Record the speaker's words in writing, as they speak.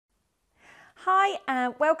Hi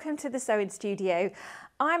and welcome to the Sewing Studio.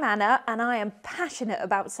 I'm Anna and I am passionate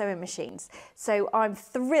about sewing machines, so I'm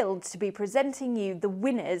thrilled to be presenting you the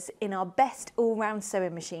winners in our Best All-Round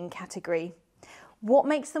Sewing Machine category. What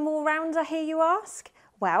makes them all-round, I hear you ask?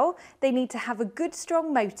 Well, they need to have a good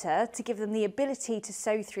strong motor to give them the ability to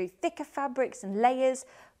sew through thicker fabrics and layers,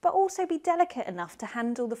 but also be delicate enough to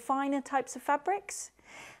handle the finer types of fabrics.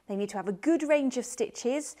 They need to have a good range of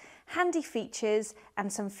stitches, handy features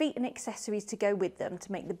and some feet and accessories to go with them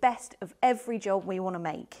to make the best of every job we want to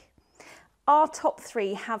make. Our top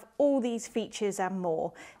three have all these features and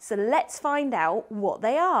more, so let's find out what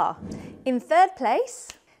they are. In third place,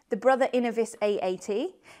 the Brother Innovis A80.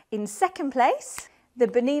 In second place, the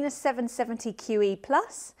Bernina 770 QE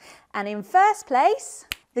Plus. And in first place,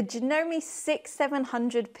 the Janome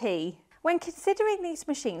 6700P. When considering these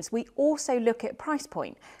machines, we also look at price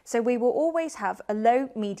point, so we will always have a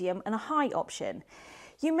low, medium and a high option.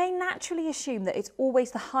 You may naturally assume that it's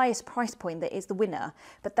always the highest price point that is the winner,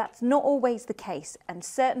 but that's not always the case and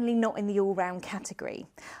certainly not in the all-round category.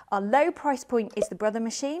 Our low price point is the Brother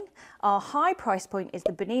machine, our high price point is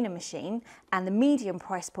the Bernina machine and the medium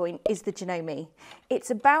price point is the Janome.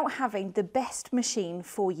 It's about having the best machine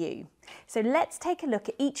for you. So let's take a look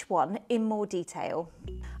at each one in more detail.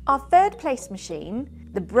 Our third place machine,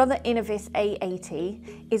 the Brother Innovis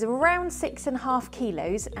A80, is around 6.5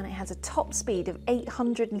 kilos and it has a top speed of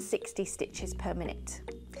 860 stitches per minute.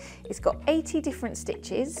 It's got 80 different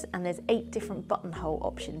stitches and there's 8 different buttonhole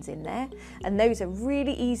options in there, and those are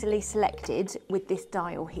really easily selected with this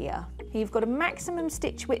dial here. You've got a maximum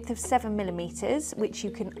stitch width of 7mm, which you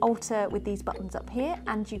can alter with these buttons up here,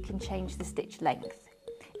 and you can change the stitch length.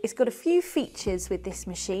 It's got a few features with this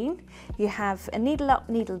machine. You have a needle up,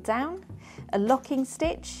 needle down, a locking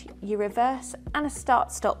stitch, your reverse and a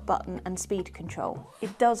start-stop button and speed control.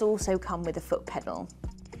 It does also come with a foot pedal.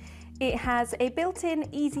 It has a built-in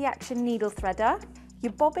easy action needle threader.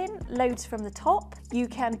 Your bobbin loads from the top. You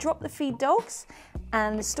can drop the feed dogs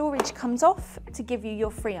and the storage comes off to give you your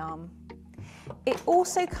free arm. It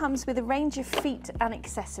also comes with a range of feet and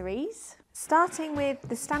accessories, starting with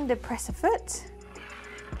the standard presser foot,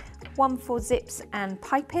 one for zips and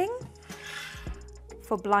piping,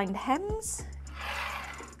 for blind hems,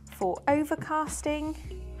 for overcasting,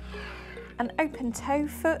 an open toe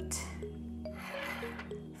foot,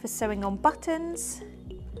 for sewing on buttons,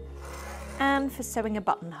 and for sewing a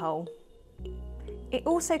buttonhole. It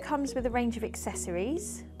also comes with a range of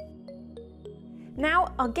accessories.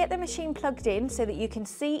 Now I'll get the machine plugged in so that you can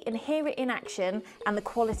see and hear it in action and the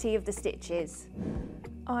quality of the stitches.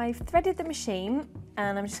 I've threaded the machine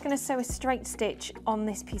and I'm just going to sew a straight stitch on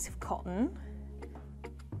this piece of cotton.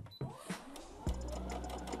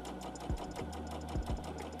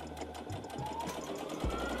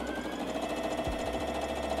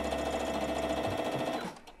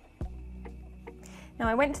 Now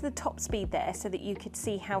I went to the top speed there so that you could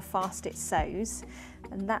see how fast it sews,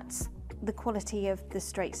 and that's the quality of the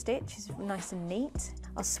straight stitch, is nice and neat.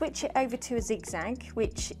 I'll switch it over to a zigzag,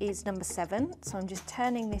 which is number 7. So I'm just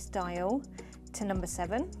turning this dial to number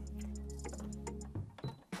 7.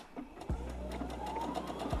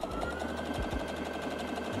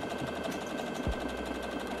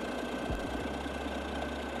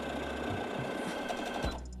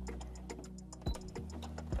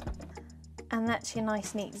 And that's your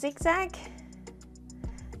nice neat zigzag.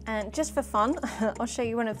 And just for fun, I'll show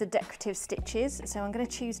you one of the decorative stitches. So I'm going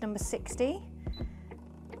to choose number 60.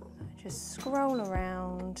 Just scroll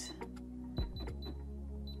around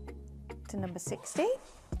to number 60.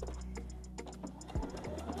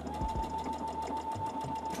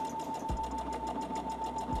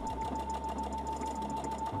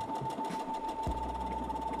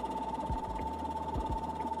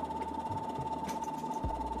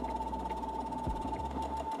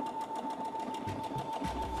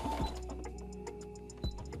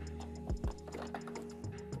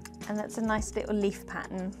 And that's a nice little leaf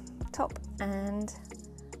pattern, top and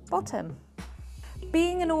bottom.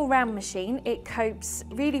 Being an all-round machine, it copes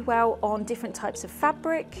really well on different types of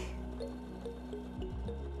fabric,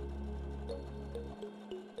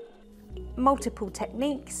 multiple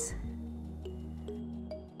techniques,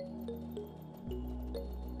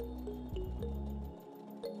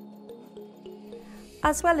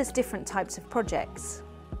 as well as different types of projects.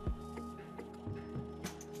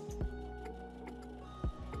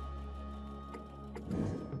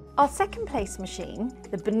 Our second place machine,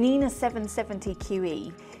 the Bernina 770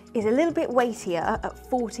 QE, is a little bit weightier at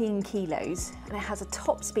 14 kilos and it has a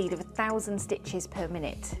top speed of 1,000 stitches per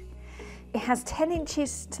minute. It has 10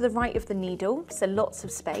 inches to the right of the needle, so lots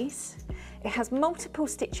of space. It has multiple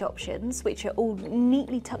stitch options, which are all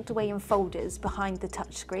neatly tucked away in folders behind the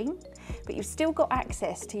touchscreen, but you've still got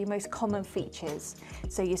access to your most common features.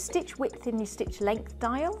 So your stitch width and your stitch length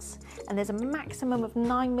dials, and there's a maximum of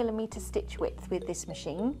 9mm stitch width with this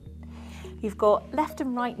machine. You've got left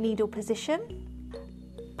and right needle position,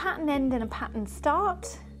 pattern end and a pattern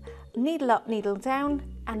start, needle up, needle down,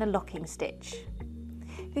 and a locking stitch.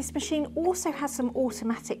 This machine also has some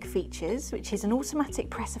automatic features, which is an automatic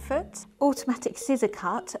presser foot, automatic scissor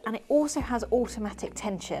cut, and it also has automatic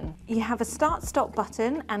tension. You have a start-stop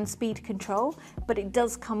button and speed control, but it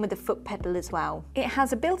does come with a foot pedal as well. It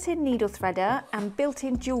has a built-in needle threader and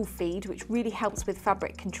built-in dual feed, which really helps with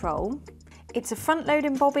fabric control. It's a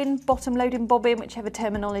front-loading bobbin, bottom-loading bobbin, whichever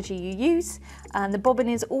terminology you use, and the bobbin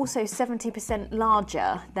is also 70%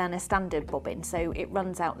 larger than a standard bobbin, so it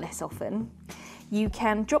runs out less often. You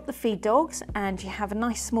can drop the feed dogs and you have a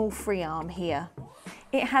nice small free arm here.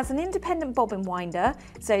 It has an independent bobbin winder,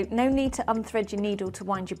 so no need to unthread your needle to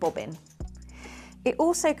wind your bobbin. It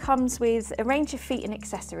also comes with a range of feet and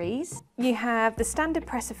accessories. You have the standard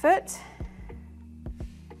presser foot,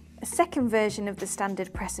 a second version of the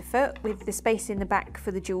standard presser foot with the space in the back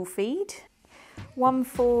for the dual feed, one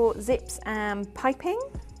for zips and piping,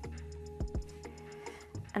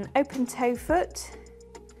 an open toe foot,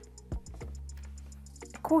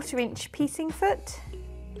 1/4 inch piecing foot,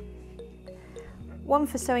 one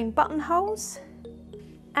for sewing buttonholes,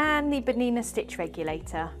 and the Bernina stitch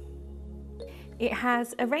regulator. It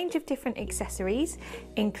has a range of different accessories,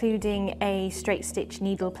 including a straight stitch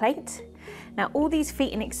needle plate. Now all these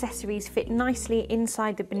feet and accessories fit nicely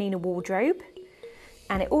inside the Bernina wardrobe,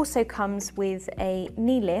 and it also comes with a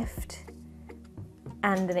knee lift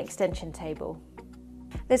and an extension table.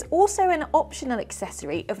 There's also an optional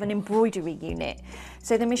accessory of an embroidery unit.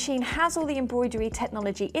 So the machine has all the embroidery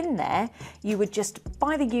technology in there. You would just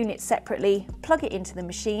buy the unit separately, plug it into the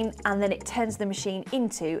machine, and then it turns the machine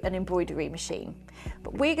into an embroidery machine.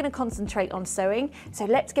 But we're going to concentrate on sewing, so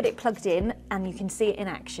let's get it plugged in and you can see it in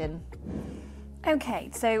action.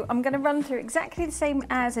 Okay, so I'm going to run through exactly the same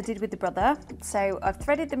as I did with the brother. So I've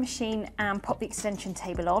threaded the machine and popped the extension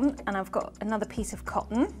table on, and I've got another piece of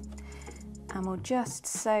cotton. And we'll just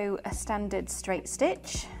sew a standard straight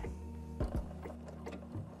stitch.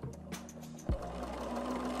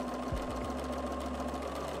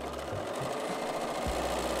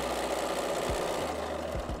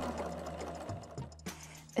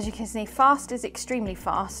 As you can see, fast is extremely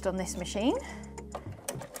fast on this machine.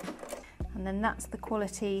 And then that's the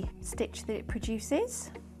quality stitch that it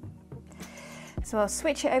produces. So I'll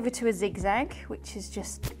switch it over to a zigzag, which is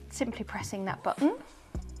just simply pressing that button.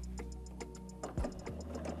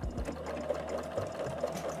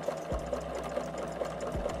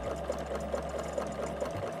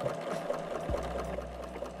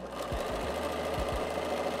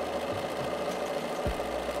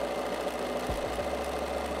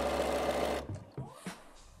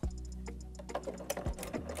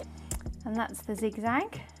 And that's the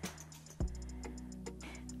zigzag.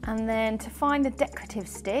 And then to find the decorative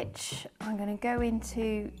stitch, I'm going to go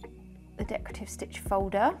into the decorative stitch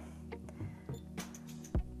folder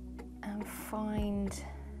and find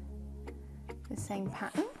the same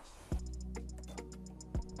pattern.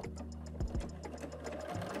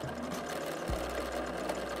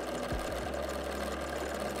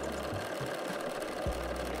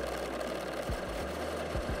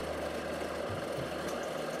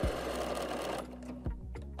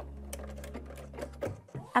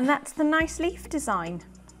 And that's the nice leaf design.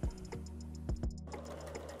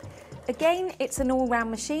 Again, it's an all-round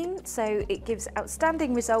machine, so it gives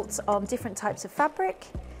outstanding results on different types of fabric.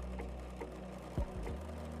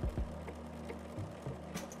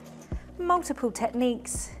 Multiple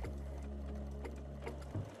techniques.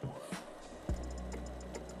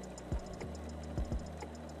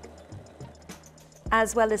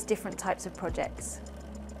 As well as different types of projects.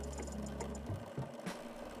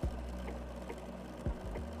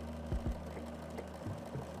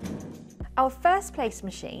 Our first place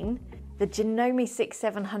machine, the Janome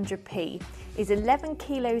 6700P, is 11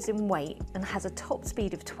 kilos in weight and has a top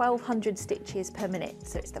speed of 1200 stitches per minute,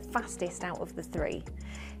 so it's the fastest out of the three.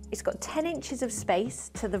 It's got 10 inches of space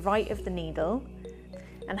to the right of the needle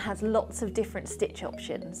and has lots of different stitch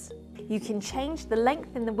options. You can change the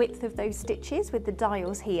length and the width of those stitches with the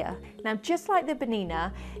dials here. Now, just like the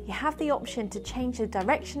Bernina, you have the option to change the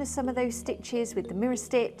direction of some of those stitches with the mirror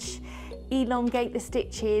stitch, elongate the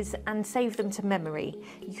stitches and save them to memory.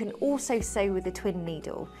 You can also sew with a twin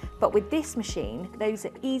needle, but with this machine, those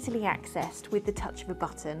are easily accessed with the touch of a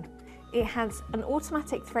button. It has an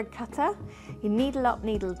automatic thread cutter, your needle up,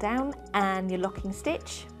 needle down, and your locking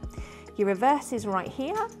stitch. Your reverse is right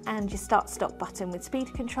here, and your start-stop button with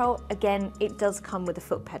speed control. Again, it does come with a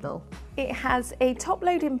foot pedal. It has a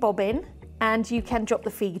top-loading bobbin, and you can drop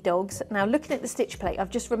the feed dogs. Now, looking at the stitch plate, I've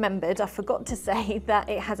just remembered, I forgot to say that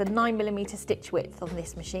it has a 9mm stitch width on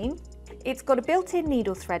this machine. It's got a built-in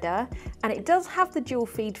needle threader, and it does have the dual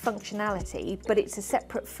feed functionality, but it's a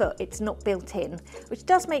separate foot, it's not built in, which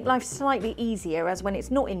does make life slightly easier, as when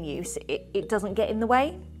it's not in use, it doesn't get in the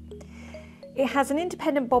way. It has an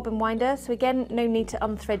independent bobbin winder, so again, no need to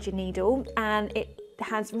unthread your needle, and it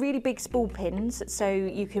has really big spool pins, so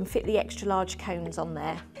you can fit the extra large cones on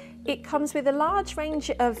there. It comes with a large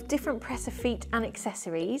range of different presser feet and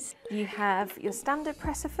accessories. You have your standard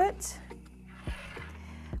presser foot,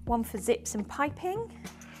 one for zips and piping,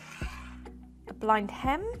 a blind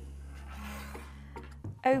hem,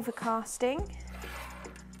 overcasting,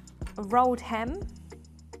 a rolled hem,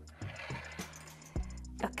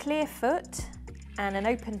 a clear foot and an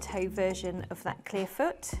open toe version of that clear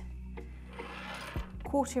foot,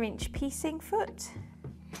 1/4 inch piecing foot,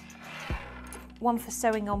 one for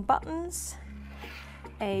sewing on buttons,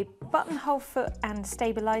 a buttonhole foot and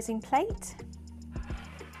stabilising plate,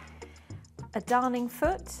 a darning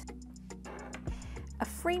foot, a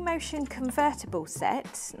free motion convertible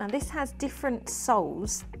set. Now this has different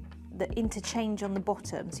soles that interchange on the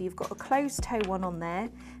bottom, so you've got a closed toe one on there,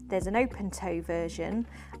 there's an open toe version,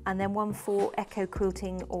 and then one for echo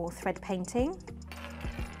quilting or thread painting,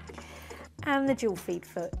 and the dual feed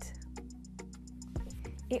foot.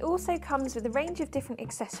 It also comes with a range of different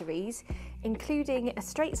accessories, including a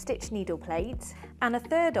straight stitch needle plate and a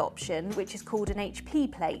third option which is called an HP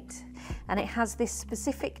plate, and it has this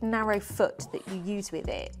specific narrow foot that you use with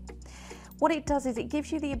it. What it does is it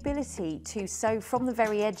gives you the ability to sew from the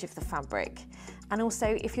very edge of the fabric, and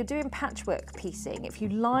also if you're doing patchwork piecing, if you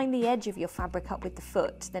line the edge of your fabric up with the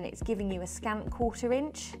foot, then it's giving you a scant 1/4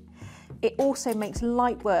 inch. It also makes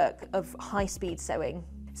light work of high-speed sewing.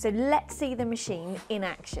 So let's see the machine in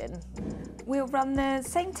action. We'll run the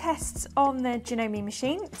same tests on the Janome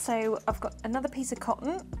machine. So I've got another piece of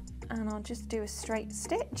cotton, and I'll just do a straight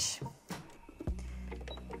stitch.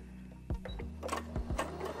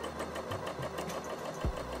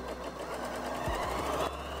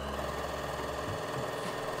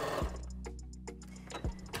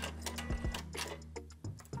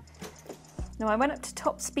 Now I went up to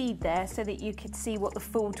top speed there so that you could see what the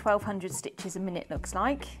full 1200 stitches a minute looks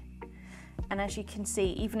like. And as you can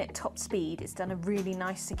see, even at top speed, it's done a really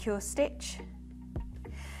nice secure stitch.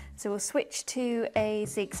 So we'll switch to a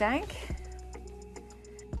zigzag.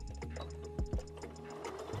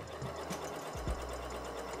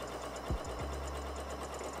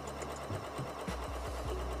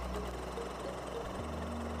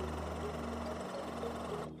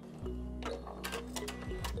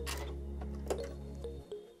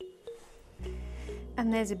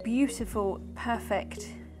 And there's a beautiful,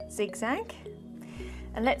 perfect zigzag.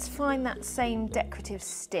 And let's find that same decorative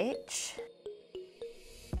stitch.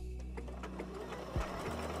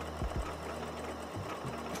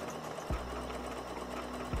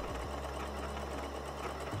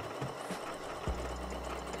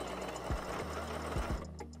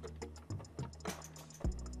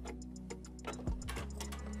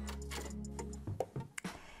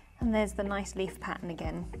 And there's the nice leaf pattern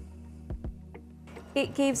again.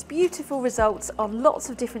 It gives beautiful results on lots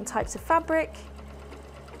of different types of fabric.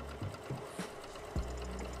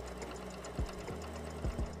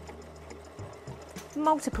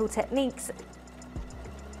 Multiple techniques.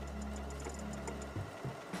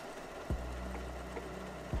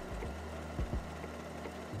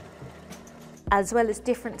 As well as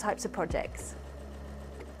different types of projects.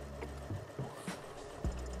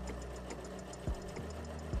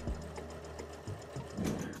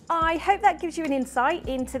 I hope that gives you an insight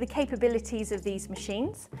into the capabilities of these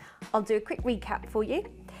machines. I'll do a quick recap for you.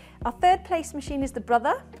 Our third place machine is the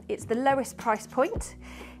Brother. It's the lowest price point.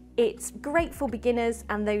 It's great for beginners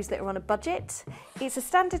and those that are on a budget. It's a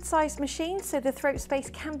standard sized machine, so the throat space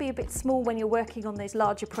can be a bit small when you're working on those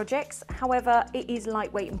larger projects. However, it is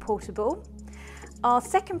lightweight and portable. Our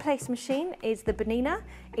second place machine is the Bernina.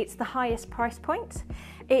 It's the highest price point.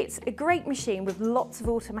 It's a great machine with lots of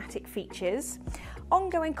automatic features.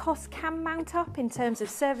 Ongoing costs can mount up in terms of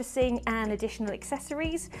servicing and additional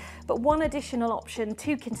accessories, but one additional option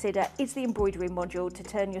to consider is the embroidery module to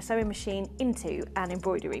turn your sewing machine into an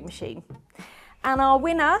embroidery machine. And our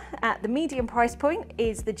winner at the medium price point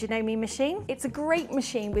is the Janome machine. It's a great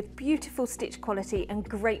machine with beautiful stitch quality and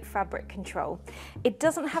great fabric control. It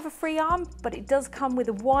doesn't have a free arm, but it does come with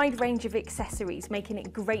a wide range of accessories, making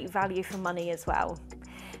it great value for money as well.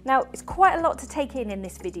 Now, it's quite a lot to take in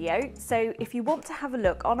this video, so if you want to have a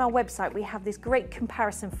look, on our website we have this great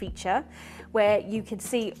comparison feature where you can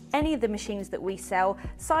see any of the machines that we sell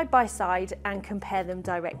side by side and compare them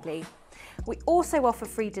directly. We also offer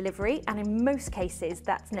free delivery, and in most cases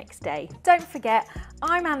that's next day. Don't forget,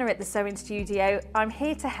 I'm Anna at the Sewing Studio. I'm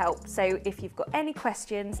here to help, so if you've got any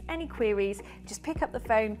questions, any queries, just pick up the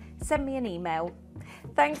phone, send me an email.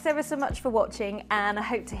 Thanks ever so much for watching, and I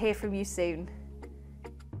hope to hear from you soon.